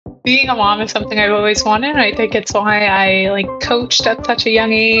Being a mom is something I've always wanted. I think it's why I coached at such a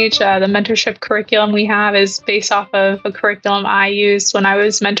young age. The mentorship curriculum we have is based off of a curriculum I used when I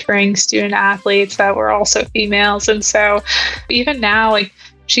was mentoring student athletes that were also females. And so even now,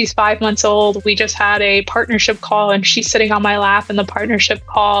 she's 5 months old. We just had a partnership call and she's sitting on my lap in the partnership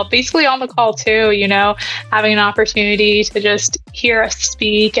call, basically on the call too, having an opportunity to just hear us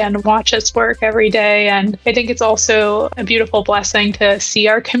speak and watch us work every day. And I think it's also a beautiful blessing to see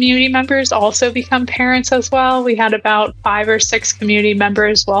our community members also become parents as well. We had about 5 or 6 community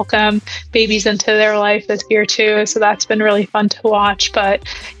members welcome babies into their life this year too. So that's been really fun to watch. But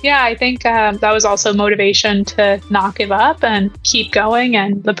yeah, I think that was also motivation to not give up and keep going,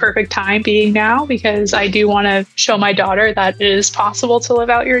 and the perfect time being now, because I do want to show my daughter that it is possible to live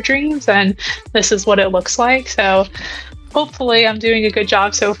out your dreams and this is what it looks like. So hopefully I'm doing a good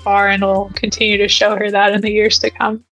job so far, and will continue to show her that in the years to come.